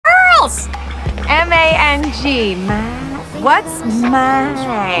else. M-A-N-G, mang. What's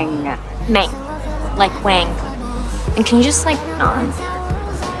mang? Mang, like Wang. And can you just like nod?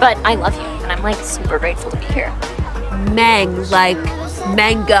 But I love you, and I'm like super grateful to be here. Mang, like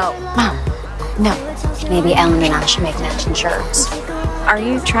mango. Mom, no. Maybe Ellen and I should make matching shirts. Are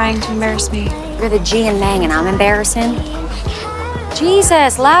you trying to embarrass me? You're the G and Mang, and I'm embarrassing.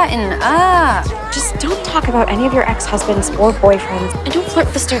 Jesus, Latin, Just don't talk about any of your ex-husbands or boyfriends. And don't flirt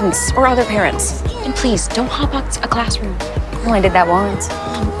with the students or other parents. And please, don't hop out a classroom. I only did that once.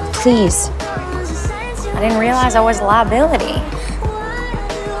 Please. I didn't realize I was a liability.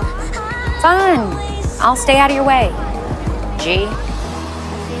 Fine. I'll stay out of your way. G.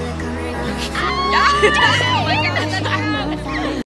 Oh my God.